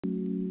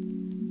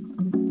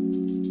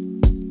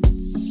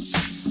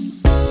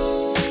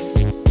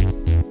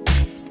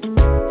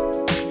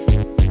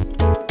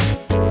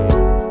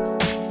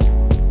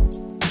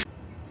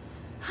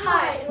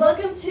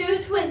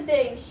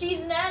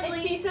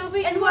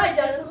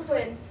identical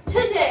twins.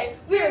 Today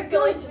we are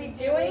going to be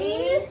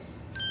doing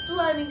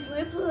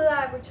Slimygloop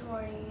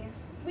Laboratory.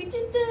 We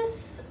did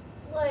this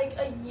like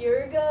a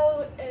year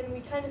ago and we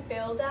kind of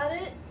failed at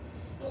it.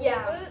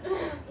 Yeah.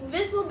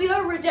 This will be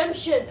our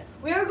redemption.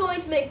 We are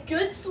going to make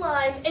good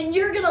slime and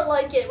you're gonna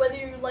like it whether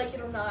you like it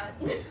or not.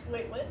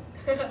 Wait, what?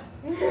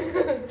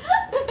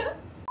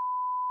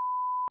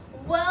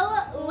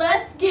 Well,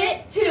 let's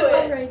get to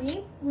it.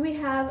 Alrighty, we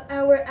have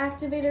our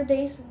activator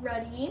base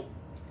ready.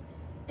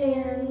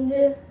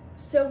 And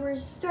so we're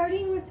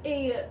starting with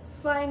a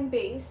slime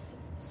base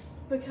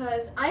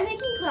because I'm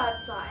making cloud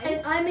slime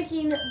and I'm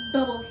making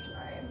bubble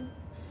slime.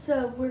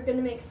 So we're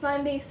gonna make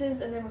slime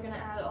bases and then we're gonna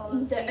add all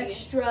of the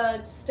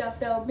extra stuff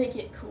that'll make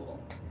it cool.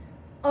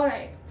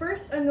 Alright,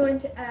 first I'm going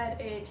to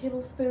add a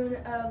tablespoon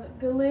of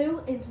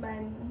glue into my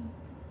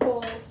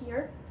bowl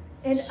here.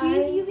 And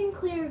she's using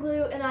clear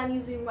glue and I'm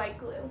using white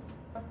glue.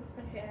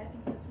 Okay, I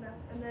think that's enough.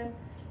 And then I'm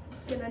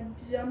just gonna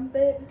dump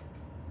it.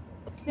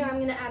 Now I'm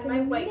gonna add my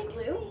white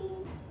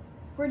glue.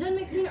 We're done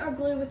mixing our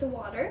glue with the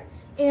water.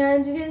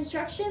 And the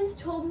instructions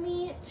told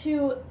me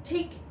to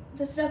take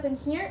the stuff in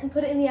here and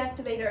put it in the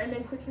activator and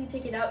then quickly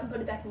take it out and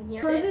put it back in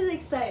here. This is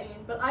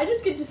exciting, but I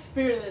just get to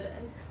spoon it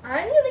in.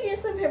 I'm gonna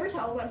get some paper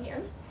towels on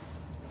hand.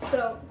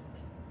 So,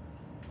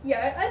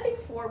 yeah, I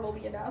think 4 will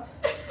be enough.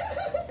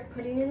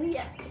 Putting in the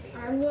activator.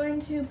 I'm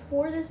going to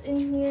pour this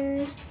in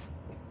here.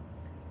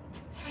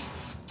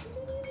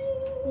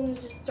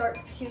 And just start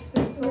 2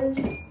 spoonfuls.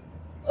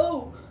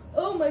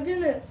 Oh my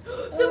goodness.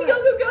 So we go.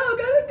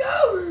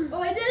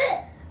 Oh, I did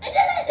it.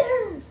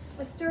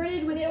 I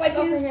started with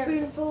 2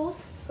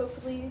 spoonfuls.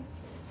 Hopefully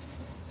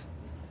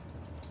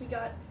we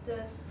got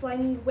the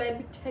slimy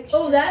web texture.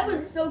 Oh, that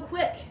was so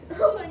quick.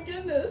 Oh my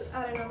goodness.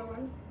 Add another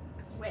one.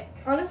 Quick.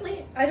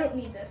 Honestly, I don't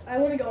need this. I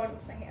want to go in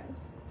with my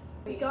hands.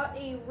 We got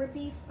a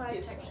rippy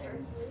slime texture.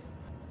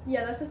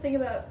 Yeah, that's the thing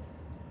about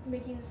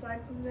making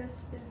slime from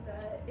this is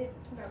that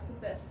it's not the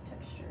best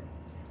texture.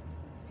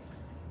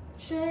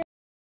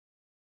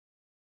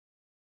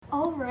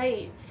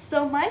 Alright,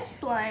 so my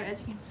slime,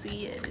 as you can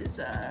see, is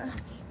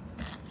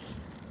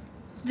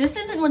this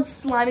isn't what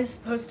slime is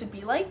supposed to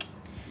be like.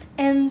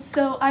 And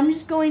so I'm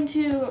just going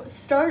to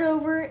start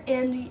over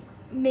and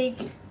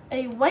make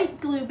a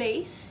white glue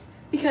base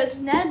because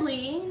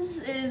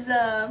Natalie's is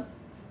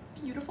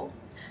beautiful.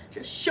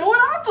 Just showing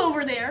off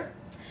over there.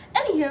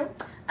 Anywho,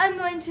 I'm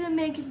going to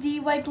make the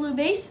white glue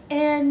base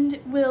and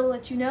we'll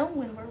let you know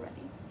when we're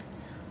ready.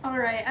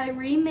 Alright, I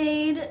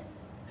remade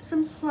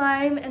some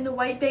slime and the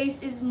white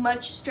base is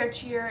much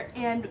stretchier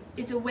and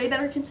it's a way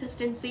better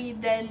consistency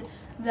than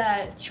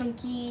that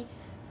chunky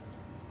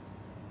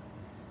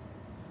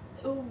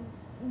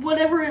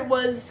whatever it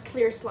was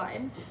clear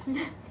slime.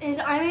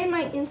 And I made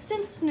my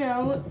instant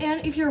snow,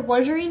 and if you're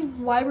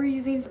wondering why we're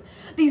using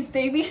these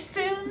baby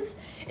spoons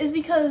is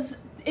because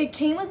it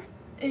came with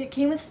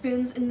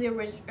spoons in the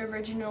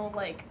original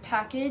like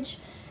package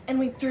and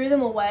we threw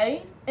them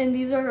away, and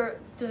these are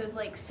the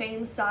like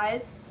same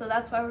size, so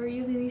that's why we're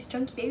using these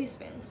chunky baby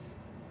spoons.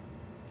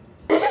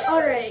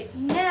 Alright,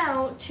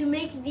 now to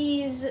make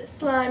these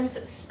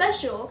slimes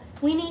special,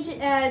 we need to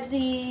add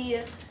the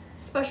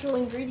special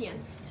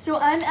ingredients. So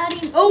I'm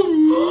adding, oh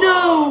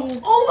no!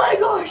 Oh my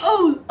gosh!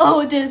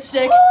 Oh, it didn't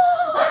stick.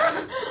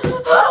 Oh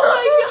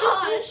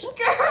my gosh!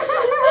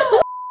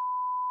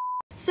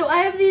 So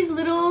I have these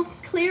little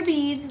clear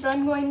beads that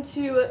I'm going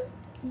to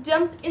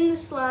dump in the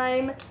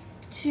slime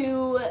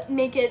to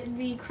make it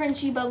the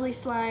crunchy, bubbly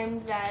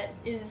slime that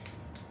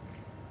is,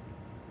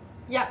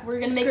 yeah, we're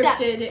gonna make that.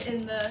 Scripted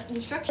in the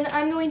instructions. And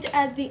I'm going to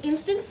add the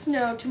instant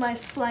snow to my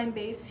slime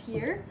base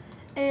here,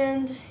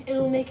 and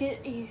it'll make it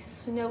a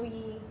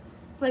snowy,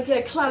 like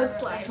a cloud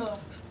slime.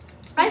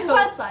 I hope.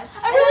 Cloud slime.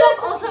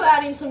 I'm also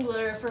adding some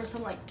glitter for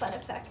some like fun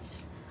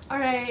effect. All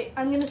right,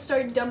 I'm gonna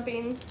start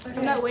dumping. Okay.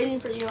 I'm not waiting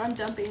for you. I'm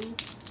dumping.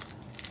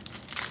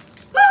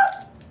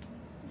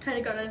 Kind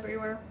of got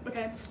everywhere.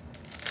 Okay.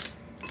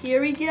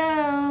 Here we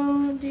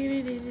go.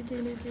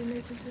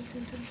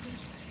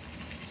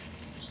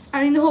 Just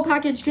adding the whole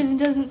package because it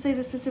doesn't say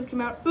the specific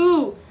amount.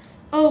 Ooh.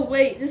 Oh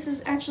wait, this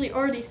is actually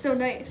already so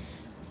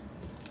nice.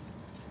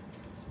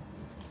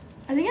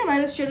 I think I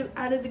might have should have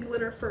added the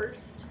glitter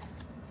first.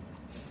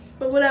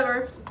 But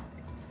whatever.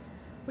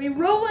 We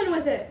rolling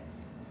with it.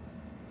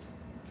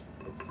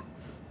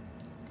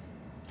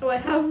 Oh, I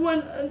have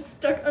one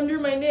stuck under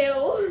my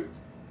nail.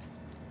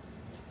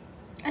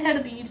 I had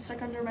a bead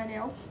stuck under my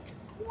nail.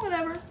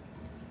 Whatever.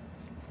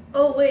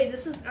 Oh wait,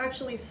 this is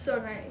actually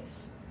so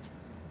nice.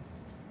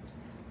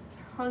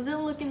 How's it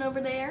looking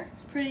over there?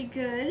 Pretty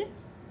good.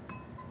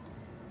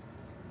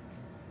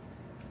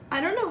 I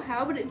don't know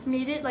how, but it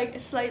made it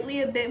like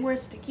slightly a bit more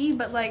sticky,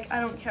 but like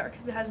I don't care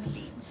because it has the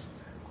beads.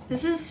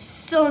 This is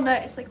so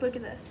nice. Like look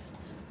at this.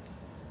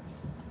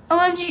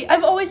 OMG,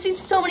 I've always seen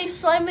so many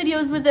slime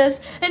videos with this,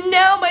 and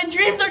now my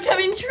dreams are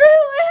coming true.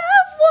 I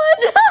have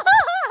one.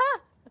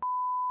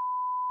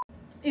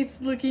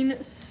 It's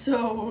looking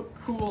so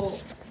cool.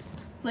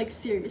 Like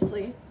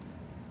seriously.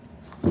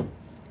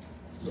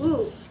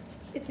 Ooh.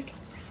 It's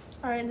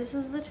alright, this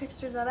is the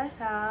texture that I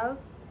have.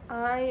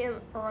 I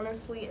am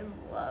honestly in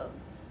love.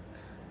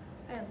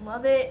 I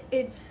love it.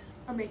 It's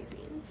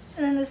amazing.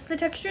 And then this is the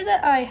texture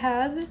that I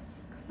have.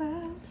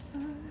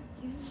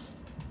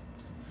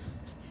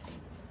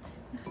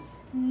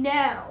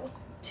 Now,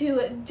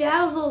 to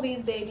dazzle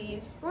these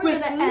babies, we're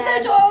With gonna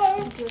add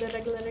glitter,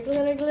 glitter,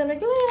 glitter, glitter,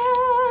 glitter.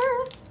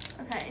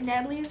 Okay,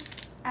 Natalie's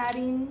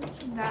adding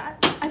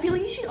that. I feel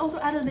like you should also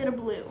add a bit of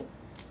blue.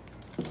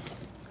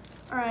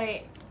 All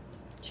right.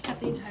 She got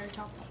the entire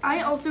top.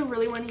 I also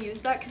really want to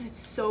use that because it's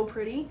so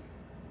pretty.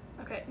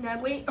 Okay,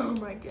 Natalie. Oh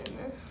my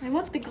goodness. I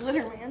want the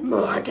glitter, man.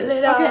 More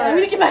glitter. Okay, I'm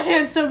gonna get my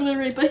hands so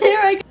glittery, but here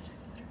I go.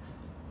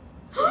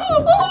 Oh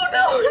no,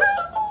 that was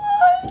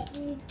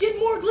a lot. Get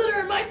more glitter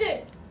in my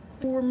thing.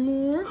 Or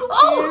more.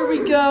 Oh, there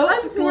we go.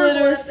 I'm Glitter,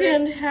 horrible at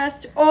this.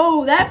 fantastic.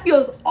 Oh, that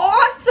feels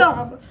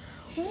awesome.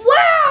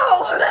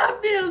 Wow, that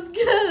feels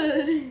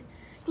good.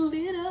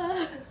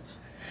 Glitter,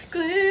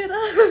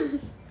 glitter,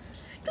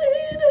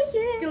 glitter,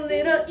 yeah.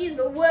 Glitter is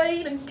the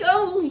way to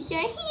go,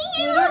 yeah.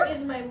 Glitter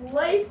is my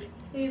life.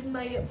 It is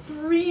my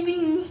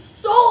breathing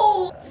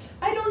soul.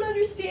 I don't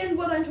understand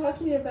what I'm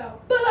talking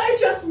about, but I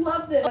just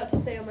love this. What to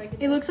say? Oh my goodness.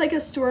 It looks like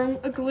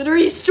a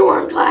glittery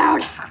storm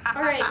cloud.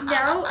 All right,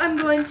 now I'm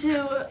going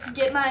to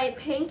get my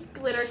pink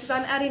glitter because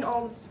I'm adding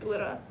all this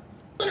glitter.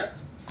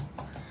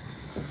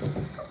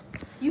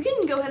 You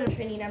can go ahead and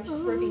train it. I'm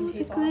just ripping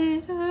tape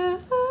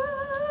off.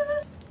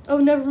 Oh,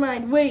 never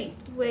mind.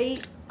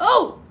 Wait.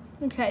 Oh!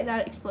 Okay,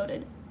 that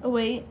exploded. Oh,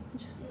 wait.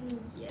 Just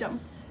dump.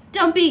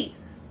 Dumpy!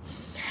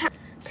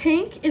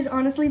 Pink is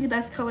honestly the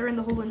best color in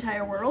the whole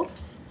entire world.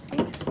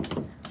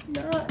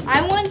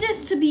 I want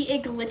this to be a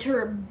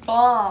glitter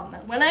bomb.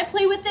 When I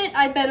play with it,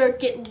 I better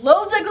get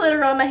loads of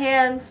glitter on my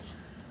hands.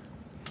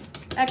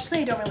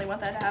 Actually, I don't really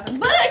want that to happen,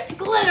 but it's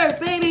glitter,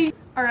 baby!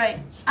 All right,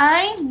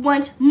 I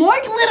want more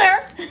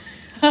glitter.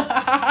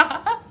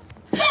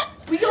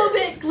 We go a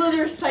bit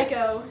glitter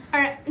psycho. All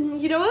right,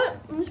 you know what?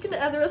 I'm just gonna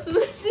add the rest of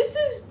this. This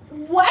is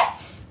what?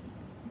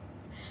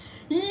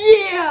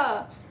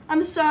 Yeah!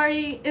 I'm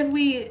sorry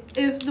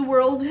if the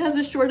world has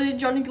a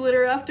shortage on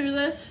glitter after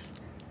this.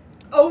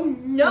 Oh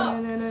no!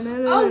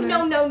 No.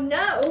 Oh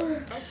no!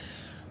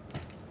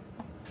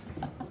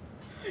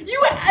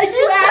 You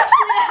actually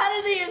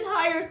added the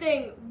entire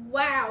thing.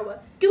 Wow.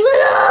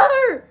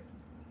 Glitter!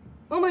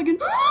 Oh my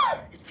goodness.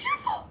 It's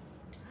beautiful.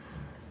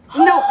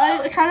 No,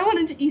 I kind of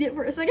wanted to eat it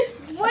for a second.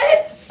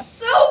 What?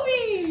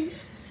 Sophie!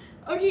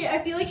 Okay, I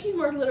feel like he's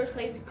more glitter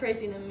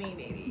crazy than me,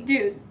 baby.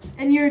 Dude,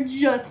 and you're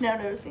just now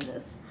noticing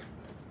this.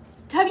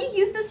 Have you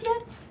used this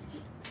yet?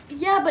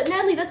 Yeah, but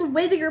Natalie, that's a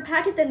way bigger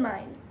packet than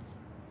mine.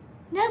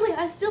 Natalie,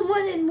 I still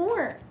wanted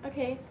more.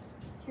 Okay,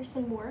 here's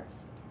some more.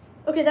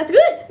 Okay, that's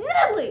good.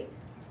 Natalie!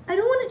 I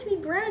don't want it to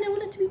be brown, I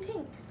want it to be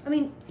pink. I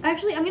mean,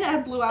 actually, I'm gonna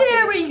add blue out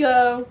There we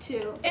go.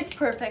 too. It's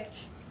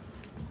perfect.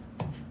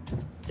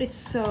 It's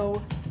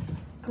so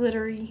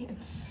glittery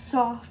and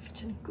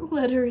soft and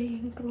glittery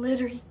and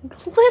glittery and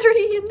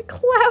glittery and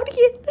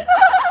cloudy.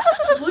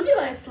 Look at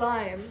my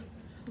slime.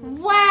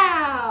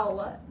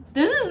 Wow!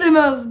 This is the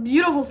most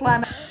beautiful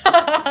slime. Should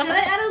I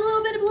add a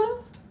little bit of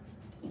blue?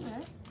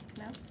 Alright,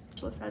 no.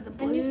 So let's add the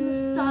blue. I'm just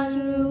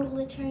massaging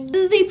glitter.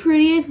 This is the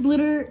prettiest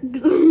glitter.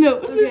 No,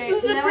 this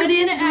is the now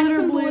prettiest we're gonna add glitter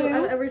some blue blue.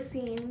 I've ever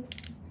seen.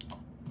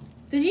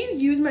 Did you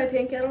use my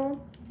pink at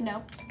all?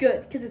 No.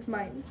 Good, because it's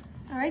mine.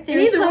 All right,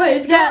 Either way,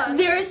 it's gone.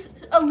 there's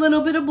a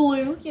little bit of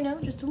blue, you know,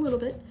 just a little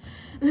bit.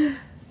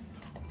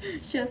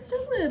 Just a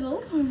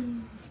little.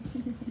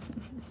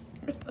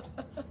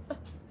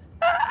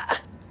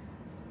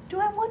 Do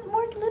I want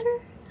more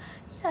glitter?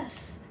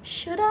 Yes.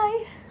 Should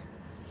I?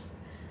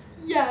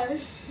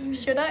 Yes.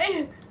 Should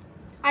I?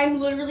 I'm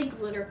literally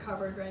glitter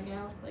covered right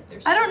now. Like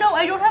there's. I don't know.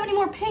 I don't have any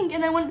more pink,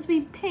 and I want it to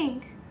be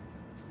pink.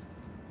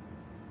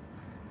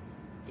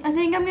 I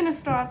think I'm gonna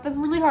stop. That's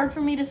really hard for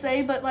me to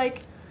say, but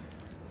like,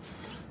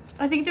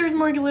 I think there's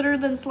more glitter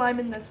than slime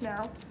in this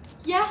now.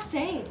 Yeah,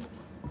 same.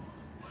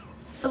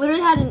 I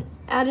literally had an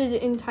added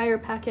entire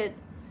packet.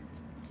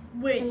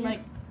 Wait, And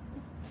like,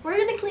 we're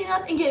gonna clean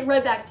up and get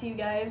right back to you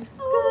guys. glitter.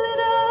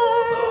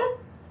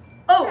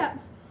 Oh, Yeah.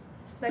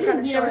 That kind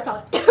of you never short.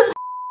 saw it.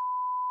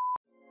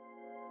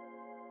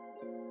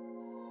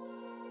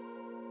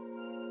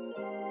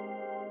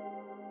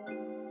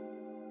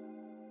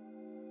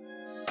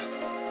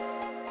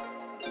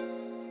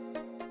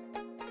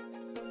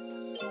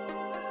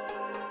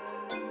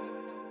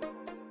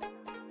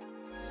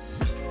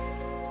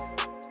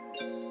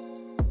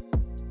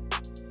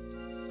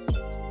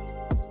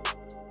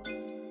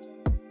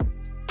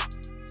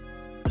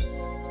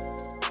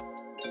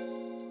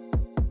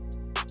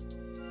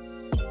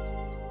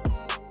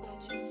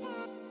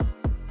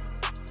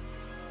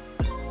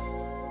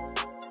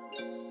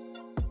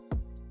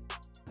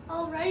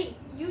 Alright,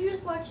 you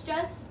just watched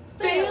us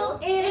fail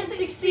and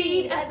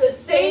succeed at the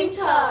same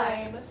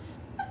time.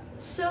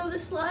 So the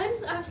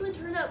slimes actually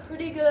turned out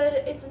pretty good.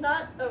 It's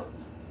not, oh,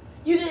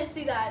 you didn't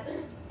see that.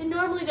 It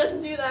normally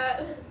doesn't do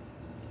that.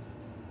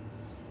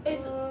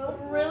 It's a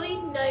really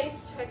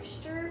nice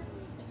texture,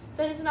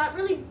 but it's not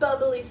really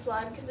bubbly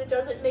slime because it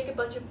doesn't make a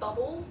bunch of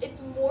bubbles.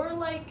 It's more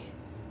like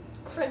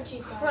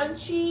crunchy slime.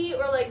 crunchy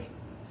or like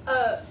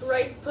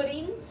rice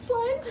pudding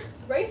slime.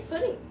 Rice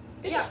pudding.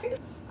 Good Yeah.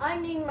 description. I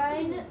named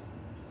mine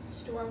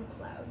Storm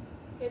Cloud.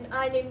 And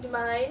I named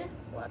mine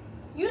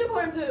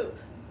Unicorn Poop.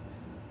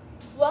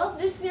 Well,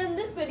 this is the end of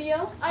this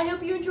video. I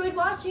hope you enjoyed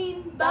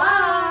watching.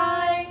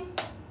 Bye!